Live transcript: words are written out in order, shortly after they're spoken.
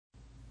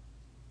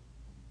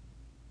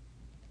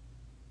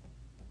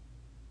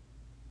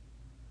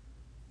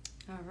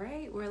All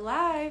right, we're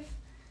live.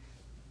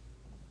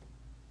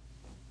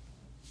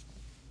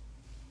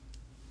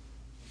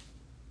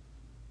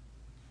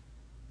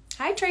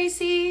 Hi,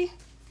 Tracy.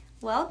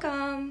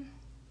 Welcome.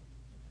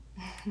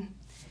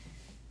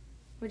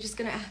 We're just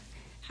gonna,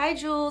 hi,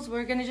 Jules.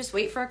 We're gonna just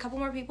wait for a couple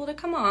more people to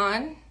come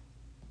on.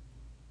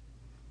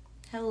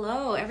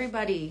 Hello,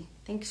 everybody.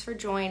 Thanks for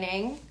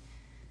joining.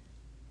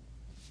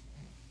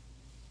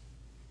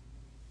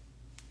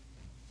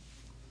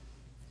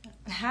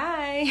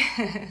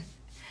 Hi.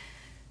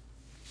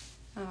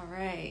 All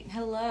right,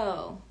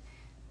 hello.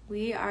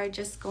 We are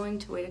just going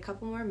to wait a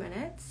couple more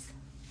minutes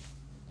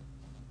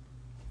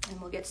and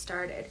we'll get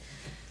started.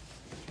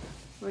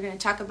 We're going to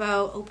talk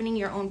about opening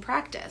your own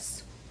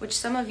practice, which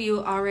some of you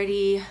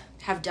already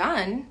have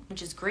done,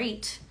 which is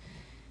great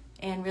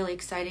and really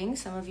exciting.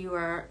 Some of you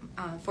are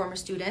former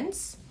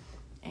students,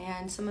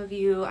 and some of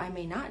you I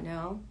may not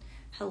know.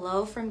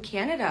 Hello from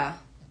Canada.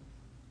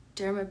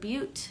 Derma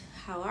Butte,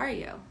 how are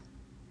you?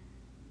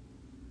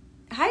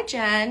 Hi,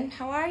 Jen.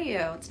 How are you?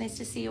 It's nice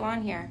to see you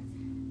on here.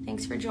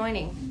 Thanks for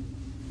joining.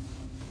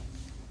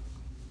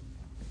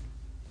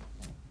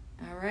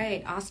 All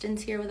right,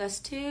 Austin's here with us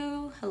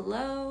too.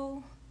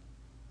 Hello.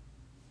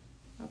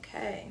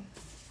 Okay.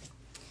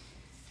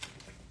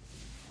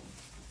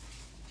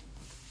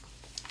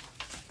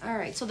 All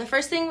right, so the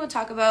first thing we'll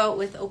talk about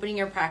with opening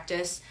your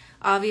practice,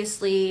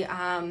 obviously,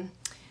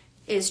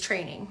 is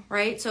training,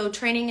 right? So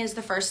training is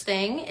the first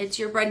thing. It's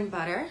your bread and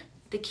butter.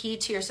 The key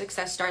to your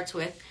success starts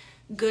with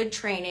good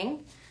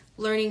training,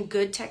 learning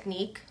good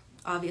technique,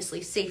 obviously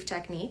safe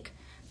technique,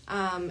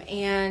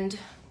 and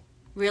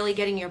really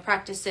getting your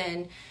practice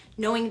in,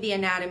 knowing the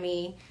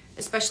anatomy,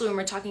 especially when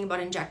we're talking about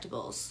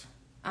injectables.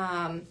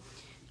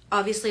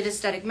 Obviously, the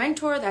aesthetic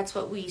mentor, that's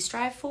what we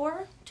strive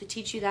for, to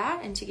teach you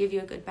that and to give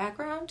you a good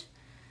background.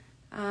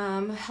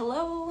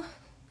 Hello,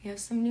 we have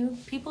some new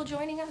people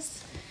joining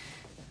us.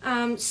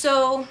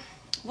 So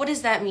what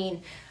does that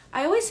mean?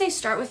 I always say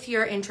start with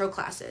your intro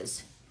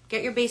classes.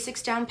 Get your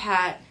basics down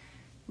pat,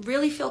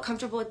 really feel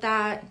comfortable with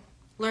that,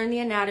 learn the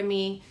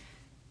anatomy,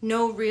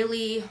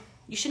 you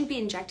shouldn't be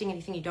injecting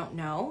anything you don't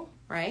know,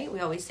 right? We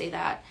always say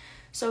that.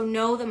 So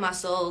know the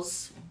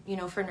muscles,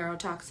 for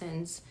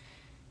neurotoxins,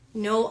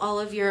 know all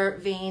of your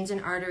veins and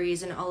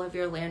arteries and all of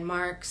your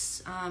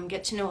landmarks,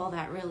 get to know all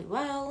that really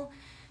well,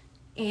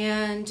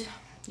 and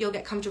you'll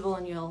get comfortable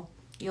and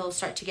you'll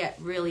start to get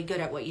really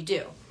good at what you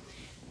do.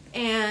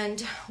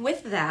 And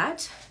with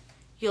that,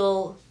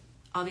 you'll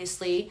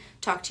obviously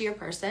talk to your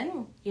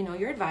person,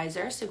 your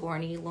advisor,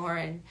 Sigourney,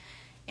 Lauren,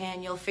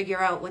 and you'll figure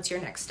out what's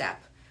your next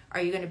step. Are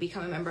you going to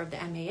become a member of the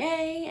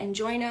MAA and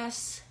join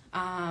us?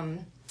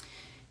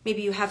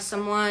 Maybe you have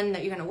someone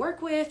that you're going to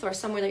work with or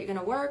somewhere that you're going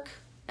to work.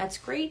 That's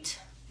great.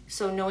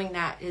 So knowing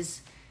that is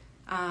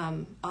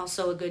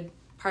also a good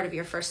part of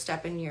your first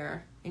step in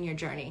your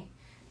journey.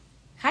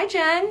 Hi,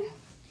 Jen.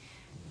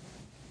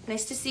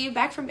 Nice to see you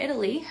back from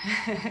Italy.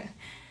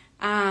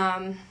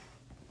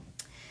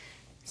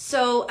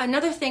 So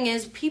another thing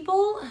is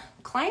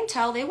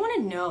clientele, they want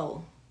to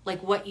know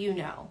what you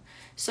know.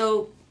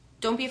 So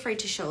don't be afraid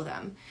to show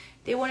them.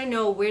 They want to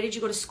know, where did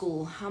you go to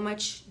school? How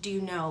much do you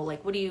know?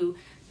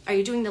 Are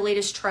you doing the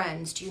latest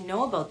trends? Do you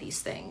know about these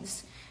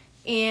things?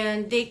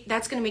 And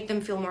that's going to make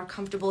them feel more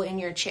comfortable in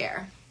your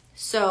chair.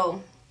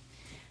 So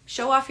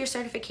show off your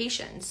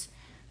certifications.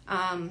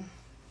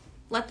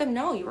 Let them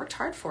know you worked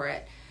hard for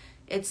it.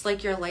 It's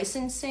like your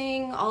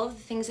licensing, all of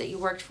the things that you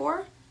worked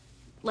for.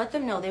 Let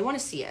them know. They want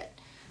to see it.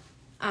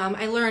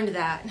 I learned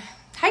that.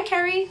 Hi,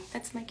 Carrie.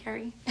 That's my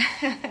Carrie.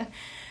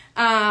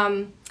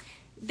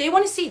 They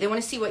want to see. They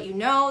want to see what you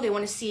know. They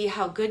want to see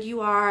how good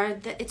you are.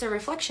 It's a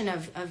reflection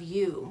of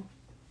you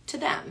to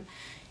them.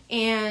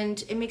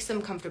 And it makes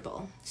them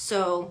comfortable.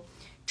 So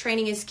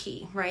training is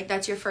key, right?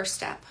 That's your first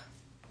step.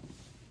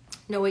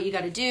 Know what you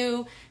got to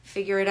do,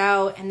 figure it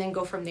out, and then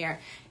go from there.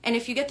 And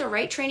if you get the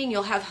right training,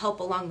 you'll have help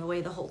along the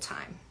way the whole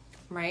time,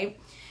 right?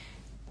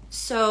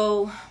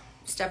 So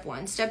step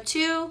one. Step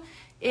two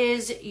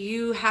is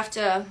you have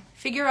to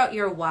figure out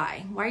your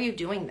why. Why are you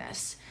doing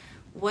this?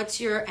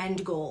 What's your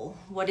end goal?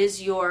 What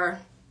is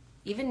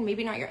even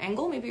maybe not your end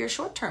goal, maybe your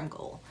short-term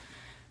goal?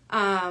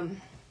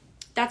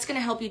 That's going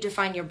to help you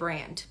define your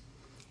brand.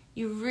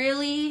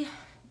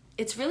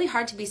 It's really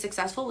hard to be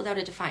successful without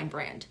a defined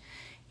brand.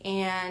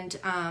 And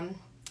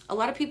a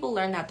lot of people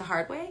learn that the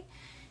hard way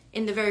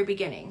in the very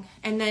beginning.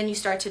 And then you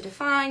start to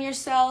define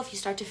yourself, you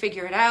start to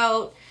figure it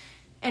out.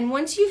 And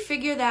once you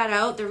figure that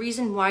out, the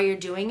reason why you're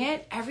doing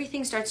it,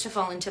 everything starts to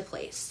fall into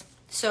place.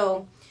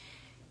 So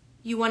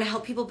you want to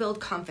help people build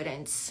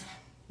confidence.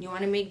 You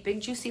want to make big,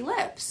 juicy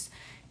lips.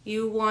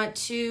 You want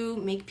to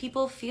make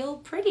people feel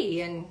pretty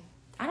and,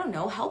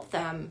 help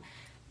them,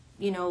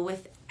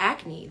 with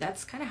acne.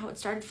 That's kind of how it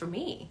started for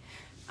me.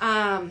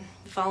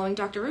 Following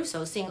Dr.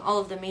 Russo, seeing all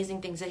of the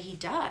amazing things that he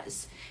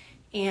does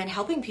and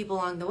helping people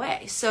along the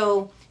way.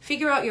 So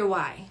figure out your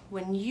why.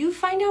 When you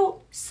find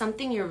out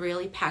something you're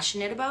really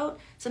passionate about,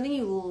 something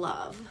you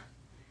love,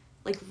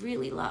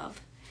 really love,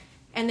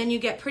 and then you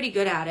get pretty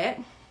good at it,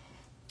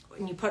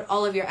 and you put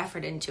all of your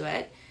effort into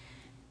it,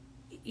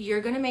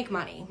 you're going to make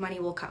money. Money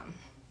will come.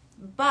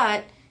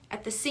 But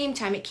at the same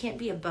time, it can't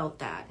be about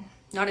that.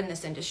 Not in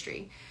this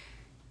industry.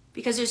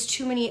 Because there's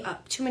too many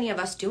of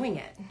us doing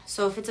it.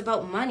 So if it's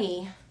about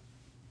money,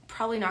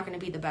 probably not going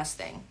to be the best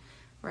thing,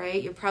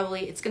 right?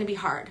 It's going to be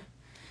hard.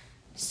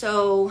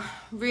 So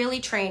really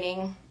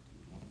training,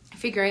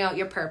 figuring out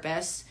your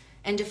purpose,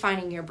 and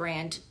defining your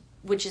brand,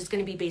 which is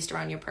going to be based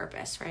around your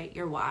purpose, right?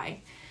 Your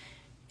why.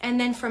 And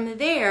then from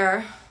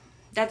there,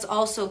 that's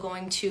also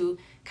going to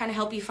kind of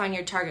help you find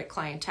your target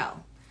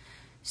clientele.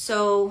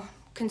 So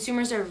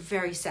consumers are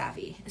very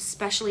savvy,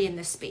 especially in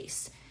this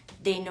space.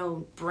 They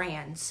know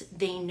brands,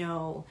 they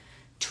know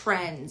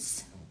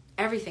trends.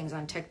 Everything's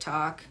on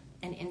TikTok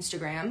and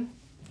Instagram.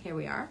 Here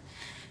we are.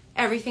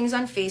 Everything's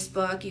on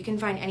Facebook. You can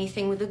find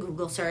anything with a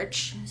Google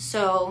search.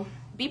 So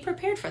be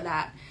prepared for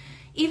that.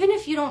 Even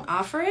if you don't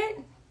offer it,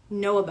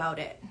 know about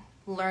it.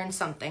 Learn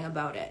something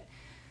about it.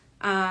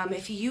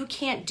 If you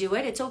can't do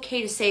it, it's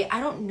okay to say, I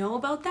don't know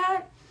about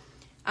that,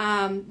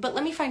 but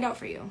let me find out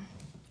for you.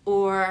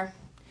 Or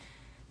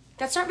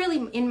that's not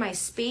really in my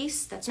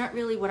space. That's not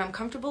really what I'm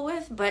comfortable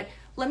with, but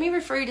let me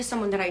refer you to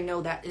someone that I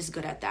know that is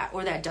good at that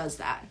or that does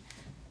that.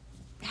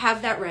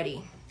 Have that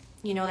ready.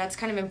 You know, that's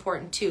kind of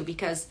important too,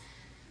 because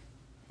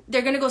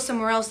they're going to go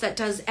somewhere else that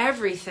does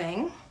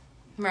everything,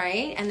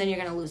 right? And then you're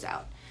going to lose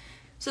out.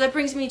 So that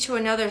brings me to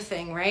another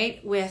thing,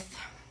 right? With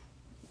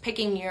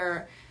picking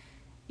your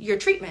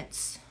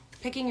treatments.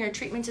 Picking your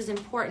treatments is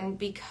important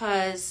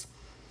because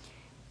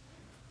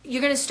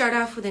you're going to start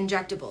off with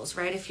injectables,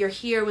 right? If you're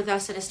here with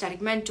us at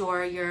Aesthetic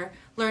Mentor, you're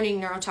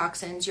learning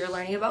neurotoxins, you're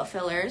learning about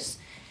fillers,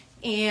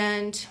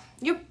 and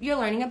you're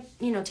learning,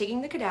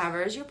 taking the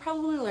cadavers. You're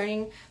probably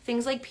learning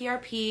things like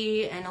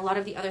PRP and a lot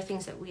of the other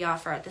things that we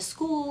offer at the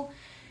school,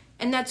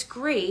 and that's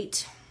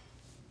great.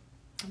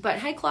 But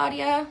hi,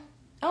 Claudia.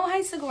 Oh,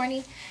 hi,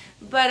 Sigourney.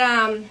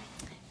 But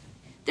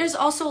there's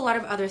also a lot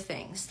of other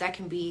things that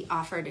can be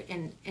offered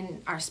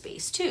in our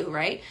space too,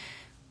 right?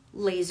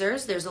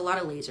 Lasers, there's a lot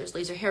of lasers.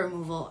 Laser hair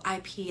removal,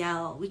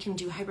 IPL. We can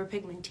do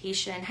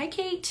hyperpigmentation. Hi,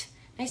 Kate.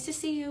 Nice to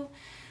see you.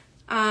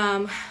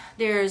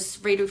 There's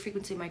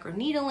radiofrequency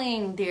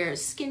microneedling.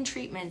 There's skin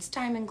treatments,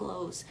 diamond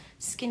glows,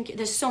 skin care.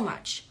 There's so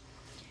much.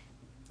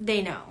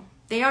 They know.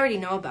 They already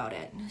know about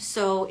it.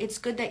 So it's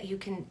good that you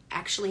can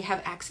actually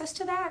have access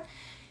to that.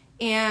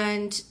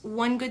 And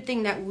one good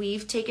thing that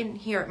we've taken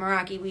here at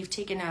Meraki, we've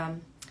taken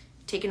on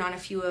a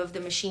few of the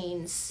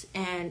machines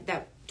and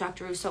that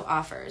Dr. Russo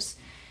offers.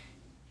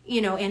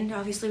 And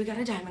obviously we got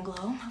a diamond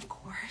glow, of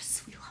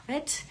course. We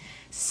love it.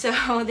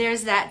 So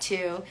there's that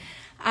too.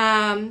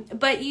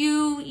 But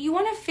you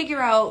want to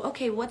figure out,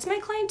 okay, what's my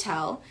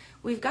clientele?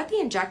 We've got the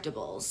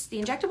injectables.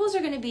 The injectables are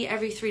going to be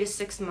every 3 to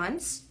 6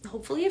 months,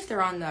 hopefully if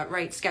they're on the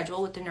right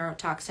schedule with the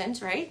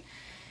neurotoxins, right?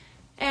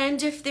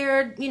 And if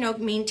they're,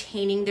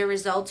 maintaining their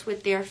results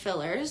with their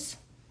fillers.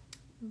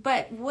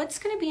 But what's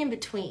going to be in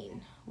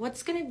between?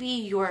 What's going to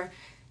be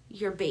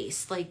your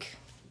base? Like,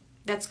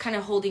 that's kind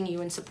of holding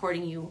you and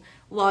supporting you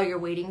while you're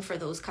waiting for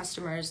those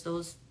customers,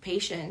 those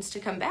patients to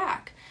come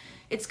back.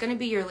 It's going to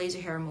be your laser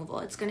hair removal.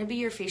 It's going to be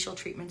your facial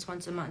treatments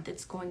once a month.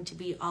 It's going to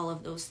be all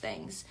of those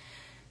things.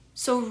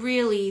 So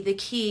really the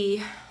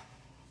key,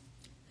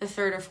 the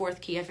third or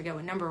fourth key, I forget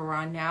what number we're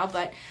on now,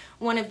 but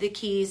one of the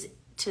keys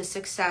to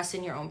success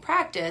in your own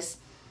practice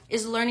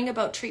is learning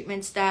about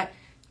treatments that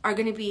are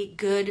going to be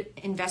good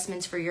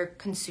investments for your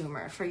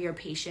consumer, for your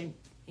patient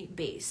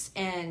base.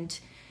 And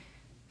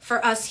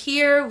for us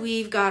here,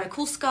 we've got a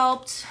Cool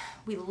Sculpt.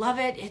 We love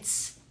it.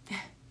 It's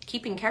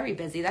keeping Carrie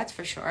busy, that's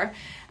for sure.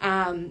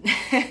 And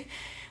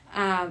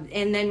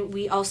then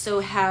we also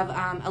have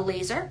a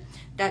laser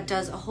that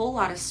does a whole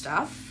lot of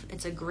stuff.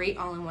 It's a great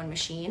all-in-one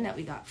machine that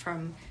we got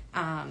from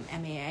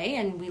MAA,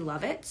 and we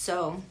love it.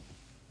 So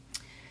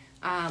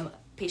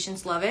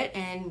patients love it,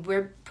 and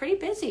we're pretty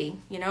busy,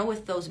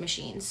 with those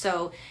machines.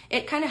 So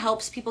it kind of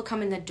helps people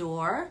come in the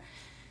door.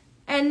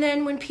 And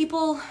then when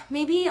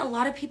maybe a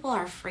lot of people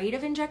are afraid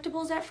of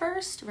injectables at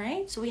first,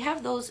 right? So we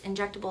have those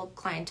injectable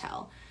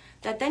clientele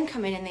that then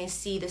come in and they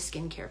see the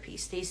skincare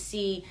piece. They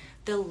see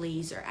the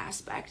laser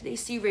aspect. They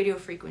see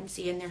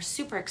radiofrequency, and they're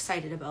super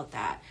excited about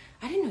that.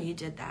 I didn't know you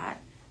did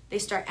that. They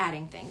start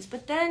adding things.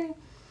 But then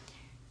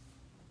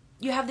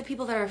you have the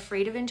people that are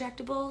afraid of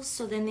injectables,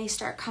 so then they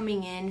start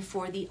coming in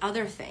for the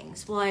other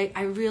things. Well,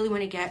 I really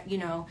want to get,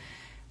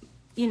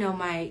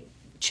 my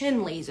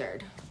chin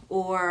lasered.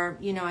 Or,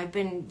 I've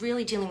been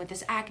really dealing with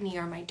this acne,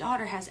 or my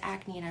daughter has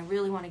acne and I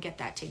really want to get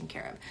that taken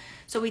care of.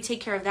 So we take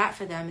care of that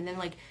for them. And then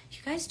you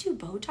guys do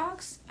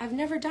Botox? I've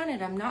never done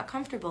it. I'm not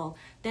comfortable.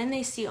 Then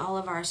they see all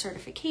of our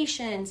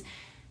certifications.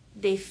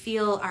 They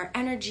feel our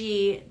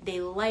energy.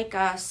 They like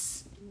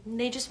us.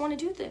 They just want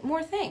to do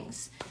more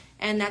things.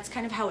 And that's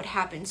kind of how it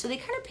happens. So they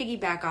kind of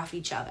piggyback off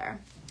each other.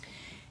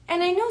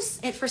 And I know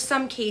for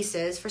some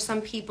cases, for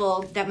some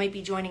people that might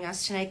be joining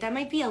us tonight, that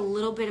might be a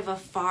little bit of a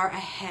far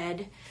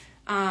ahead.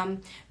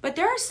 But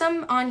there are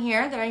some on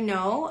here that I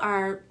know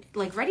are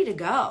ready to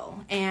go,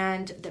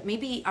 and that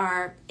maybe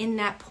are in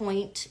that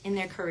point in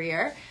their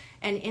career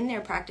and in their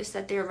practice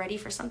that they're ready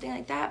for something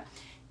like that.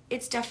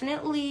 It's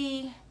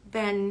definitely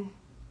been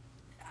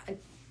a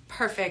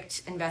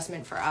perfect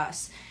investment for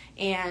us,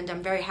 and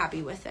I'm very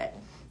happy with it.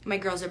 My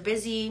girls are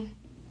busy.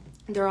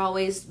 They're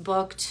always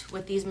booked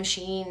with these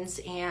machines,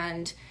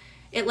 and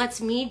it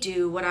lets me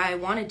do what I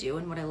want to do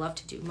and what I love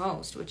to do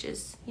most, which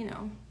is,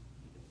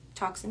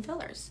 toxin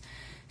fillers.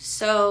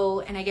 So,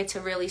 and I get to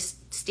really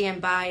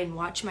stand by and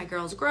watch my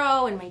girls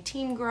grow and my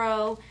team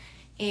grow.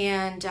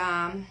 And,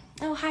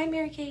 oh, hi,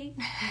 Mary Kate.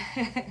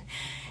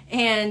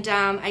 And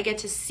I get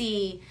to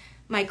see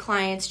my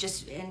clients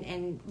just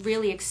and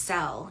really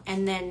excel.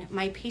 And then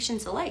my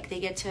patients alike, they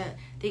get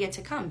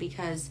to come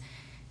because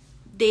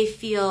they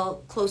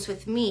feel close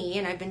with me,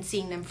 and I've been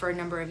seeing them for a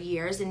number of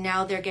years, and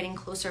now they're getting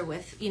closer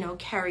with,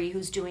 Carrie,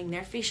 who's doing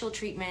their facial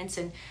treatments,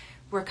 and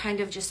we're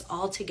kind of just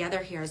all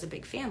together here as a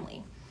big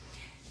family.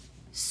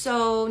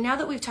 So now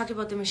that we've talked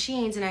about the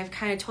machines and I've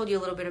kind of told you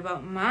a little bit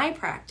about my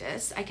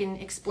practice, I can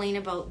explain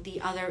about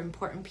the other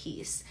important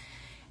piece.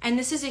 And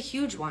this is a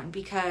huge one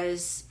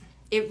because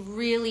it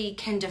really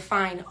can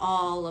define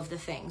all of the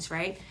things,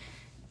 right?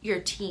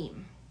 Your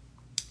team.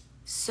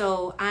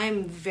 So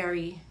I'm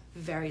very,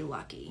 very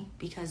lucky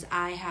because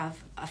I have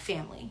a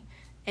family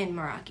in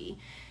Meraki,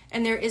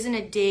 and there isn't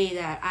a day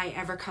that I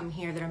ever come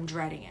here that I'm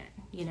dreading it.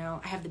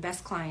 I have the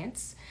best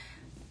clients.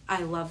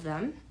 I love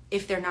them.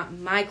 If they're not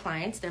my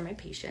clients, they're my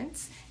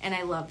patients, and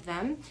I love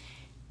them.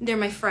 They're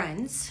my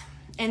friends.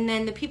 And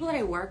then the people that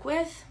I work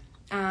with,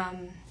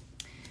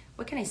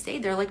 what can I say?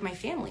 They're like my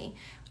family.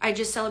 I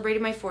just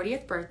celebrated my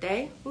 40th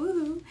birthday,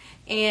 woo,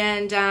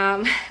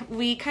 and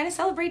we kind of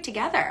celebrate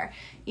together.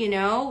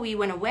 We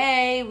went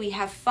away, we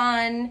have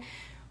fun,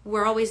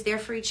 we're always there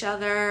for each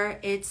other.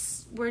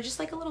 We're just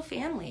like a little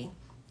family.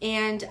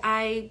 And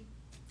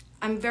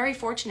I'm very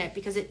fortunate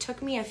because it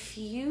took me a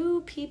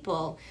few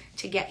people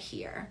to get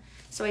here.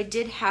 So I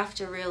did have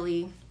to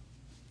really,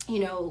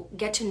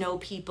 get to know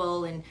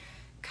people and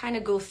kind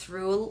of go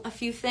through a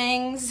few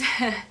things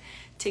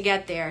to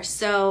get there.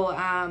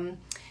 So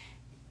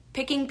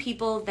picking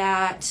people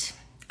that,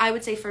 I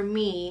would say for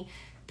me,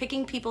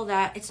 picking people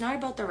that it's not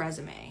about the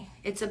resume.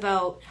 It's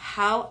about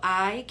how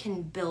I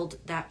can build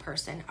that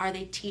person. Are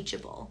they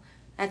teachable?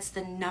 That's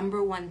the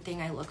number one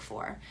thing I look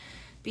for,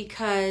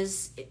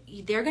 because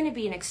they're going to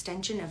be an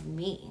extension of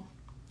me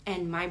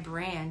and my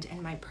brand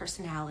and my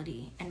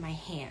personality and my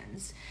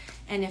hands.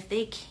 And if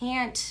they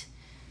can't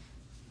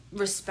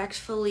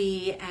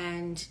respectfully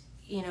and,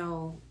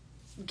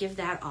 give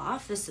that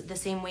off the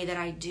same way that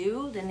I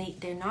do, then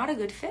they're not a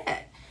good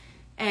fit.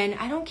 And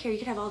I don't care. You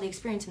could have all the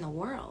experience in the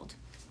world.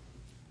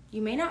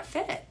 You may not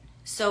fit.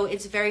 So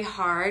it's very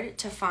hard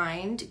to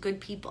find good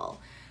people.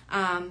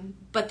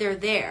 But they're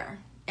there.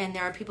 And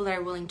there are people that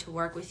are willing to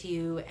work with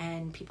you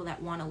and people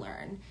that want to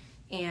learn.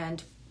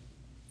 And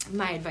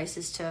my advice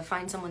is to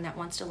find someone that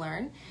wants to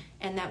learn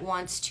and that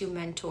wants to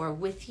mentor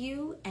with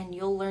you, and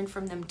you'll learn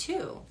from them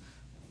too.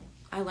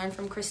 I learn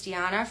from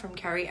Christiana, from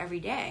Carrie every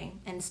day,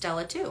 and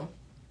Stella too.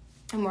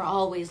 And we're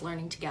always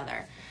learning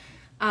together.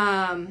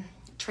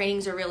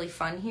 Trainings are really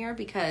fun here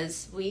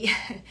because we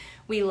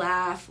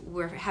laugh,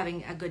 we're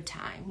having a good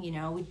time,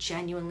 we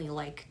genuinely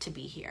like to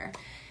be here.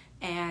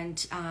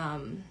 And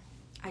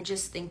I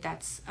just think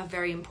that's a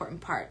very important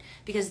part,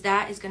 because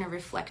that is going to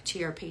reflect to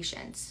your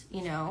patients.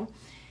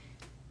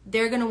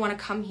 They're going to want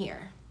to come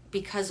here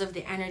because of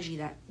the energy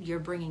that you're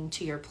bringing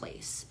to your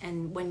place.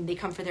 And when they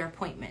come for their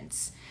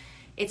appointments,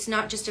 it's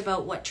not just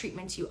about what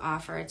treatments you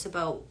offer. It's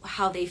about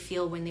how they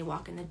feel when they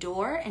walk in the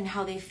door and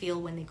how they feel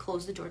when they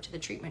close the door to the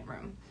treatment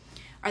room.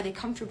 Are they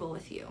comfortable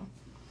with you?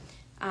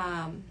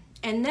 And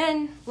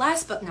then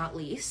last but not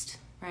least,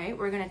 right,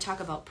 we're going to talk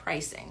about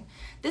pricing.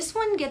 This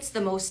one gets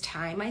the most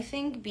time, I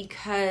think,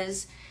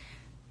 because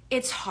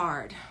it's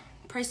hard.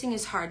 Pricing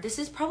is hard. This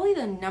is probably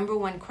the number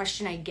one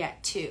question I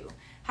get too.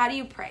 How do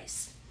you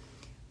price?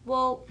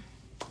 Well,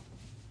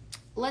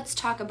 let's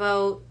talk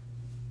about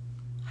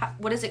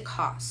what does it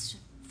cost?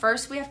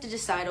 First, we have to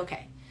decide,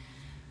 okay,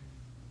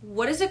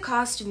 what does it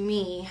cost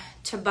me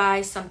to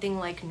buy something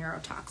like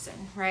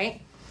neurotoxin,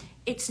 right?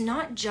 It's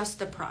not just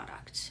the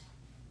product.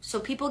 So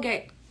people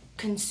get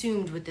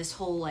consumed with this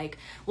whole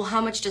well,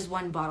 how much does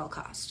one bottle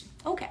cost?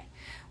 Okay,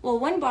 well,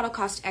 one bottle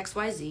costs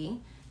XYZ,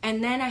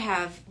 and then I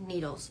have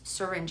needles,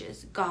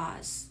 syringes,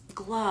 gauze,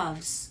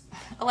 gloves,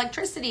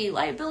 electricity,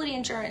 liability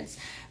insurance,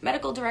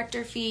 medical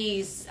director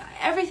fees,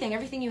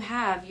 everything you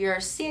have, your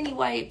sandy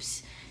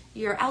wipes,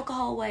 your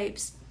alcohol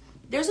wipes.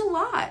 There's a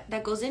lot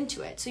that goes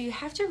into it. So you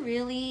have to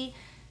really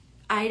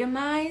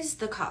itemize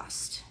the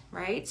cost,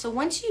 right? So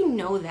once you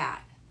know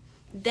that,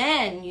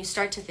 then you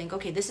start to think,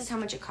 okay, this is how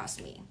much it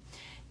cost me.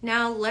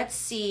 Now let's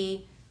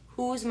see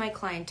who's my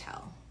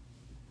clientele,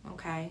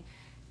 okay?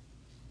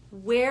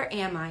 Where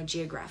am I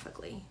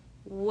geographically?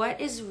 What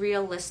is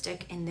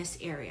realistic in this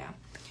area?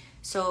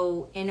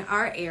 So in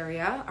our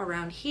area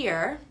around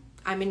here,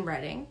 I'm in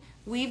Reading,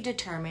 we've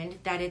determined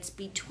that it's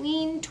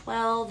between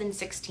 $12 and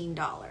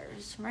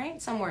 $16,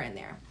 right? Somewhere in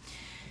there.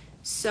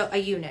 So a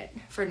unit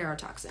for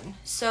neurotoxin.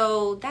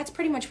 So that's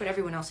pretty much what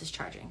everyone else is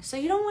charging. So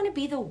you don't want to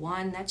be the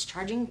one that's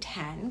charging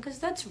 10, because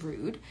that's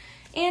rude.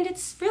 And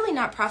it's really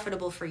not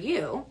profitable for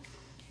you.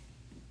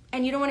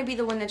 And you don't want to be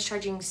the one that's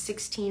charging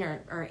 16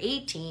 or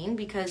 18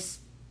 because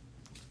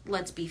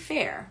let's be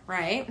fair,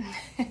 right?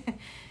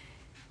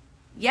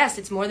 Yes,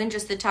 it's more than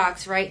just the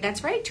talks, right?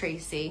 That's right,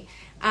 Tracy.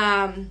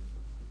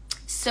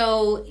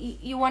 So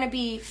you want to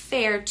be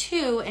fair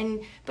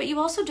too, but you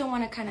also don't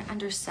want to kind of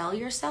undersell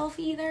yourself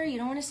either. You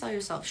don't want to sell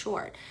yourself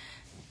short.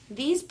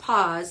 These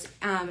paws,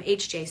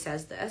 HJ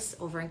says this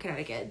over in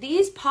Connecticut,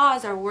 these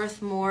paws are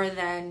worth more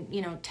than,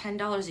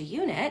 $10 a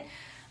unit.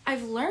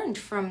 I've learned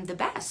from the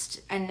best,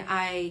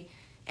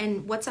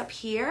 and what's up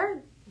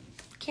here,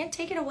 can't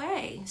take it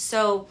away.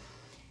 So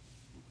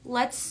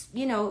let's,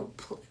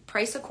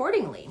 price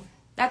accordingly.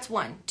 That's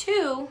one.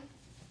 Two,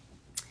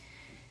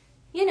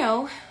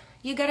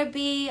 you got to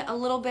be a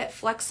little bit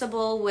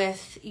flexible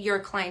with your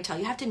clientele.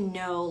 You have to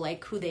know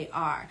like who they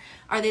are.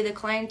 Are they the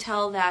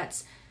clientele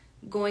that's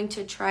going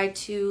to try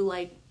to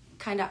like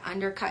kind of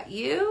undercut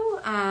you?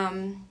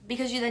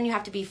 Because then you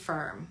have to be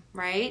firm,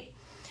 right?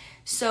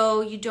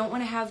 So you don't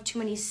want to have too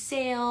many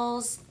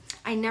sales.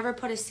 I never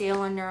put a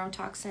sale on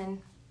neurotoxin.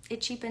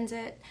 It cheapens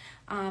it.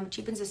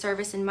 Cheapens the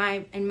service in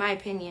my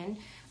opinion.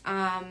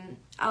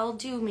 I'll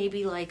do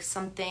maybe like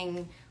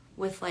something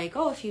with like,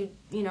 oh, if you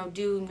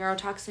do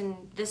neurotoxin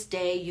this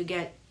day, you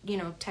get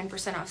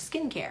 10% off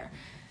skincare,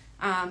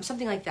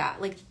 something like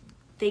that. Like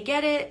they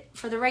get it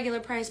for the regular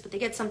price, but they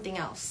get something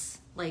else.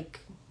 Like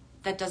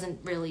that doesn't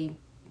really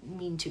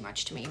mean too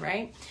much to me,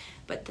 right?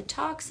 But the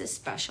tox is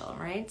special,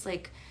 right? It's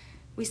like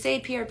we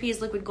say PRP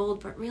is liquid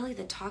gold, but really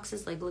the tox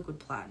is like liquid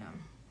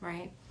platinum,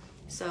 right?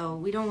 So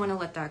we don't want to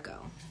let that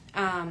go.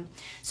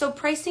 So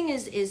pricing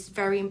is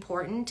very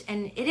important,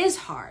 and it is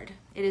hard.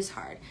 It is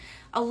hard.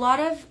 A lot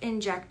of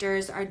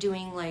injectors are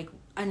doing like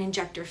an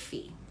injector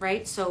fee,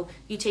 right? So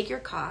you take your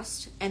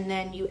cost and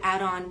then you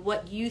add on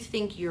what you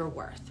think you're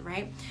worth,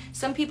 right?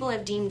 Some people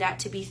have deemed that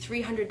to be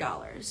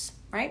 $300,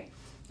 right?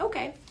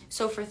 Okay,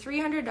 so for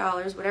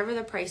 $300, whatever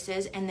the price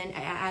is, and then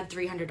add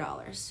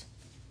 $300.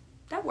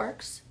 That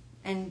works.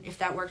 And if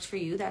that works for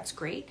you, that's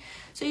great.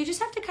 So you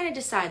just have to kind of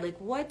decide like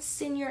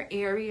what's in your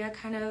area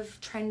kind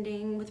of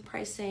trending with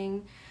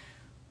pricing.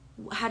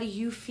 How do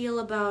you feel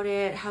about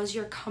it? How's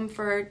your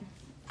comfort?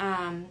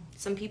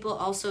 Some people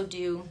also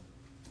do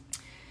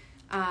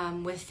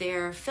with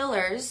their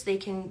fillers, you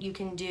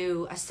can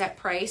do a set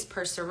price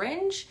per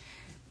syringe.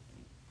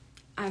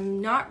 I'm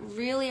not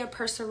really a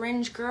per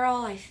syringe girl.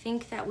 I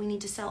think that we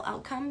need to sell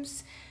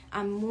outcomes.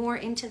 I'm more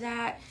into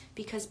that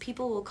because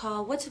people will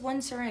call, what's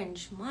one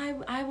syringe?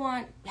 I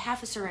want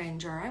half a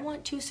syringe, or I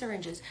want 2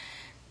 syringes.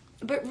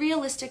 But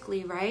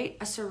realistically, right,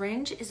 a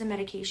syringe is a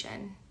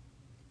medication.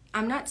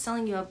 I'm not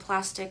selling you a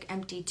plastic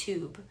empty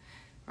tube,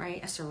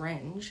 right, a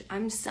syringe.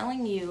 I'm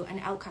selling you an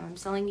outcome. I'm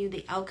selling you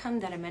the outcome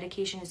that a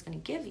medication is going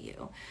to give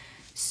you.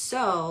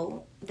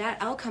 So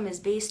that outcome is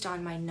based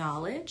on my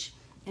knowledge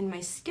and my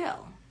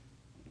skill,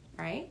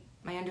 right?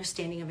 My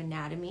understanding of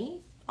anatomy,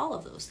 all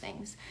of those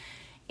things.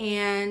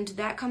 And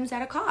that comes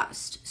at a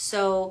cost.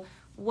 So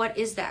what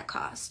is that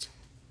cost?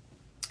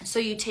 So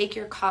you take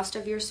your cost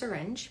of your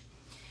syringe.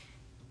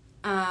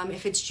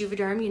 If it's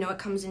Juvederm, it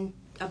comes in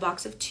a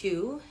box of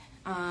 2.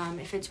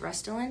 If it's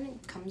Restylane,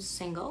 it comes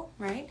single,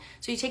 right?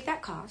 So you take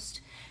that cost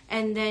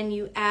and then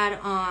you add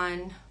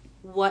on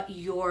what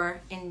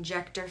your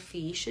injector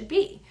fee should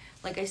be.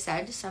 Like I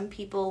said, some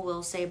people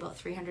will say about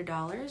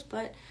 $300,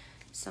 but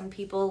some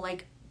people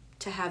like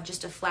to have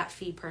just a flat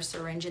fee per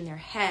syringe in their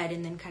head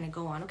and then kind of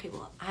go on, okay,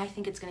 well, I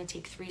think it's going to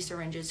take 3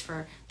 syringes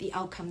for the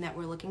outcome that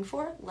we're looking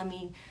for. Let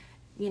me,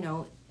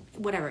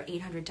 whatever,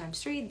 800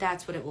 times 3,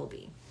 that's what it will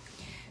be.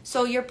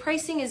 So your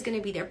pricing is going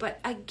to be there.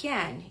 But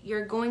again,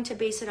 you're going to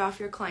base it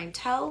off your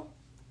clientele,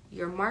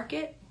 your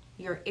market,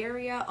 your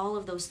area, all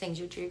of those things,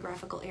 your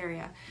geographical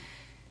area.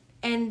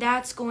 And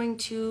that's going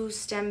to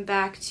stem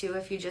back to,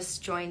 if you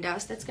just joined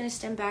us, that's going to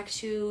stem back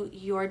to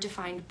your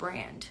defined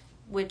brand,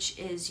 which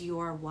is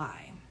your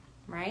why.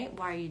 Right?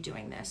 Why are you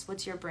doing this?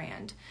 What's your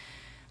brand?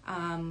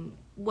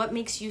 What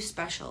makes you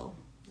special?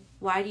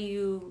 Why do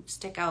you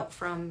stick out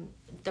from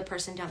the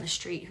person down the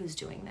street who's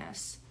doing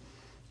this?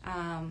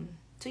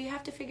 So you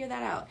have to figure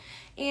that out.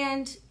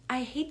 And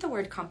I hate the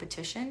word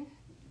competition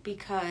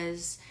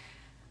because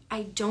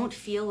I don't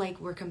feel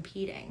like we're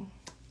competing.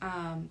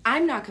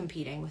 I'm not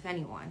competing with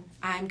anyone.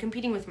 I'm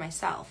competing with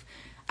myself.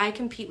 I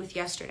compete with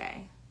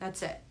yesterday.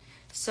 That's it.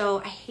 So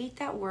I hate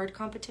that word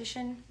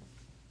competition.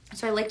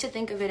 So I like to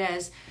think of it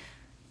as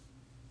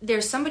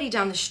there's somebody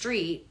down the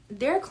street,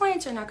 their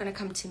clients are not going to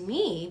come to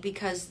me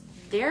because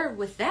they're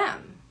with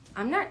them.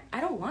 I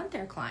don't want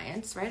their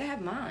clients, right? I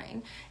have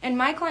mine. And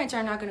my clients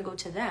are not going to go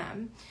to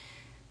them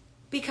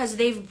because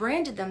they've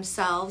branded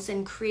themselves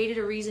and created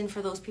a reason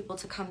for those people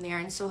to come there,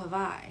 and so have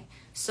I.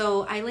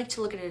 So I like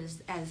to look at it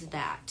as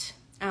that.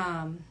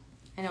 I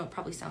know it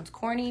probably sounds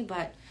corny,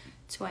 but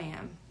it's who I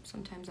am.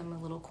 Sometimes I'm a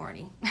little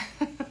corny.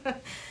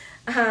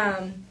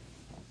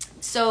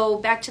 So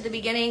back to the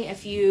beginning,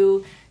 if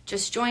you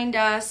just joined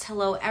us,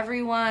 hello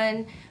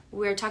everyone.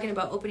 We're talking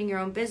about opening your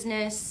own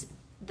business.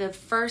 The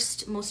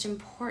first most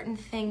important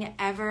thing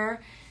ever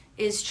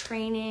is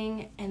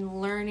training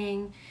and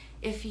learning.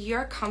 If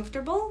you're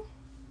comfortable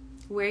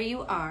where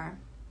you are,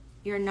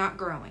 you're not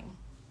growing.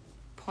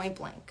 Point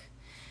blank.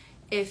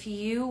 If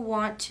you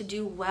want to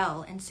do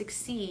well and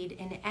succeed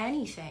in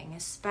anything,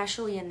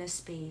 especially in this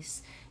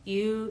space,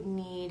 you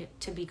need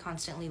to be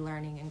constantly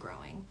learning and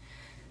growing.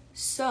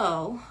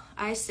 So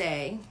I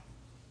say,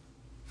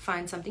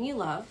 find something you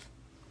love,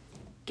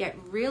 get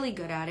really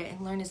good at it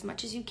and learn as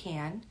much as you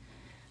can.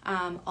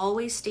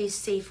 Always stay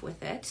safe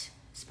with it,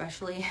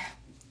 especially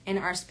in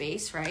our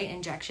space, right?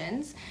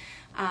 Injections.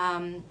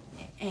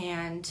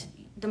 And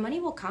the money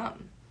will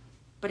come,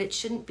 but it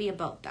shouldn't be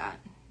about that.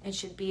 It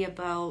should be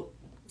about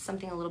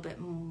something a little bit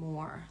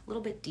more, a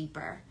little bit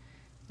deeper,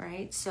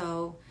 right?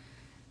 So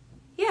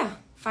yeah,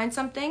 find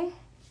something,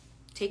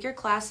 take your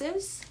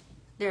classes.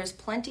 There's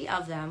plenty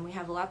of them. We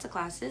have lots of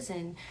classes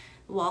in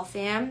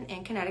Waltham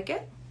and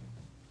Connecticut,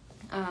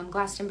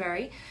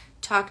 Glastonbury.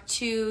 Talk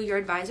to your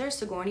advisor,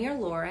 Sigourney or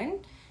Lauren,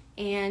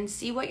 and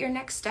see what your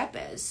next step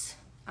is.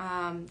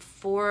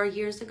 4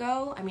 years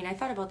ago, I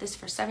thought about this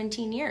for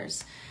 17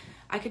 years.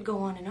 I could go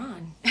on and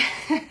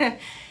on.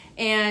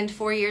 And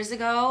 4 years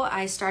ago,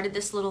 I started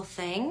this little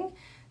thing.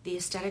 The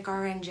Aesthetic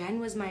RN Gen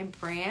was my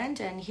brand,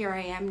 and here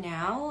I am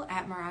now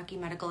at Meraki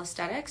Medical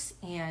Aesthetics,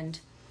 and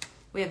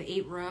we have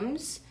 8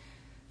 rooms.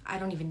 I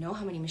don't even know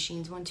how many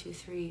machines, 1, 2,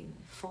 3,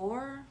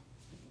 4,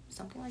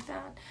 something like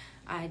that.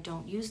 I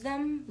don't use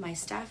them, my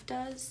staff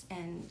does,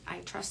 and I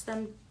trust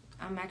them.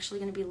 I'm actually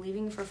going to be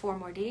leaving for 4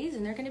 more days,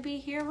 and they're going to be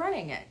here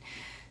running it.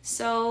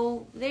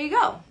 So there you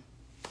go.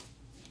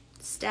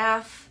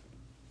 Staff,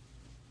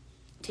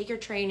 take your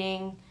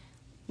training,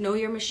 know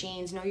your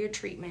machines, know your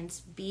treatments,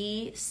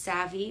 be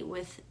savvy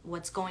with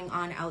what's going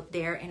on out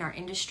there in our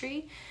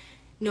industry,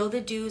 know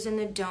the do's and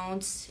the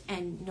don'ts,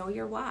 and know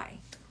your why,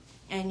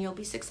 and you'll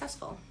be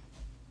successful.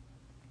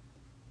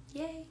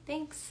 Yay,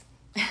 thanks.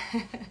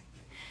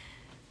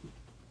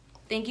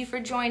 Thank you for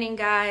joining,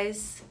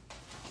 guys.